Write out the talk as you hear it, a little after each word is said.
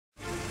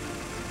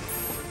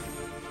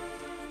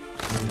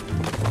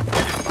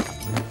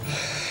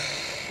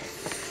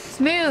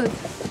Smooth.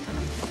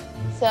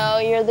 So,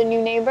 you're the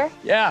new neighbor?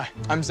 Yeah,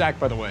 I'm Zach,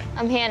 by the way.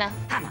 I'm Hannah.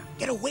 Hannah,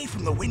 get away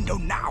from the window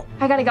now.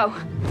 I gotta go.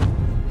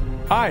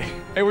 Hi.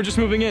 Hey, we're just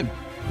moving in.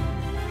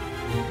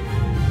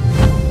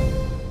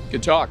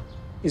 Good talk.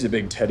 He's a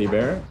big teddy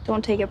bear.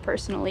 Don't take it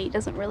personally. He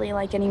doesn't really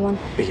like anyone.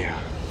 Yeah.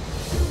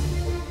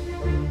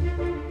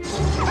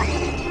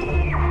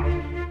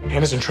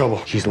 Hannah's in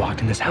trouble. She's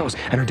locked in this house,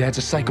 and her dad's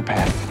a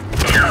psychopath.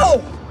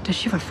 Oh! Does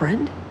she have a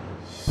friend?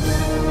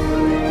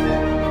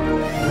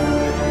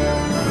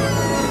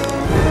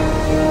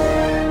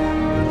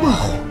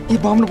 Whoa! The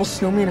Abominable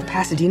Snowman of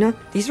Pasadena?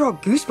 These are all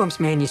Goosebumps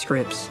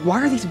manuscripts.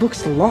 Why are these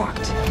books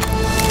locked?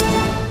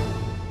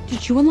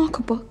 Did you unlock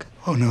a book?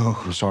 Oh no.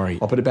 I'm sorry.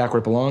 I'll put it back where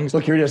it belongs.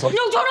 Look, here it is. Look.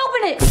 No, don't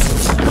open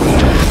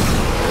it!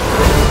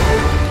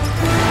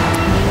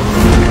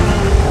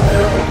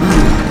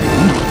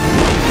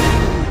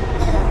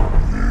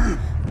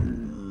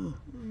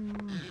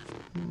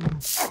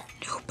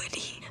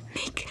 Nobody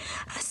make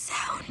a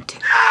sound.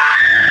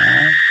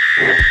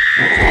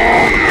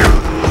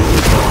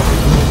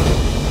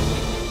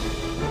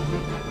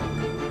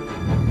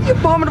 The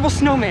Abominable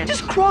Snowman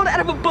just crawled out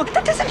of a book.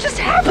 That doesn't just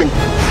happen.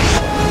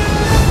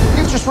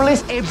 You've just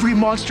released every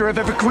monster I've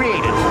ever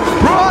created.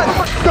 Run!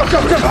 Go,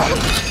 go, go!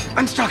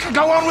 I'm stuck.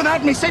 Go on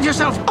without me. Save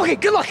yourself. Okay,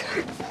 good luck.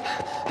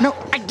 No,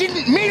 I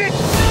didn't mean it!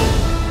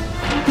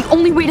 The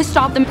only way to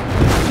stop them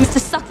is to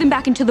suck them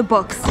back into the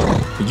books.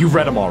 You've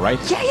read them all, right?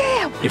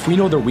 Yeah. If we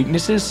know their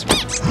weaknesses,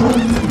 Come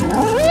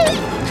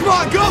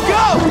on, go,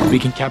 go! we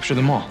can capture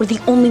them all. We're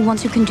the only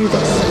ones who can do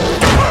this.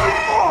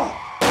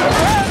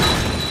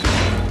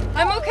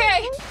 I'm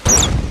okay.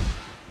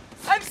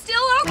 I'm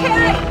still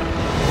okay.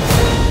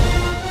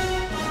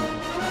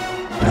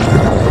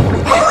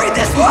 Hurry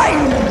this way!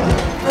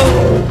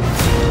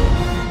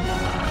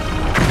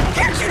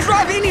 Can't you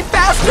drive any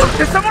faster?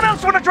 Does someone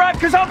else want to drive?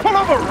 Because I'll pull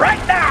over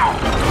right now!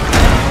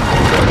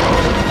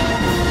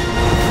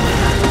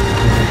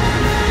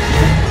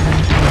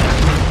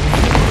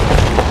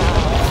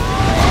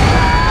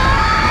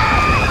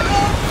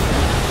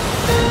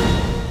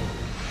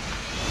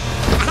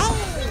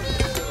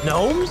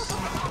 Gnomes?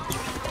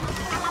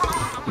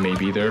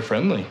 Maybe they're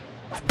friendly.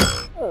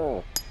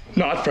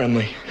 Not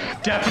friendly.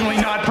 Definitely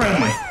not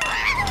friendly.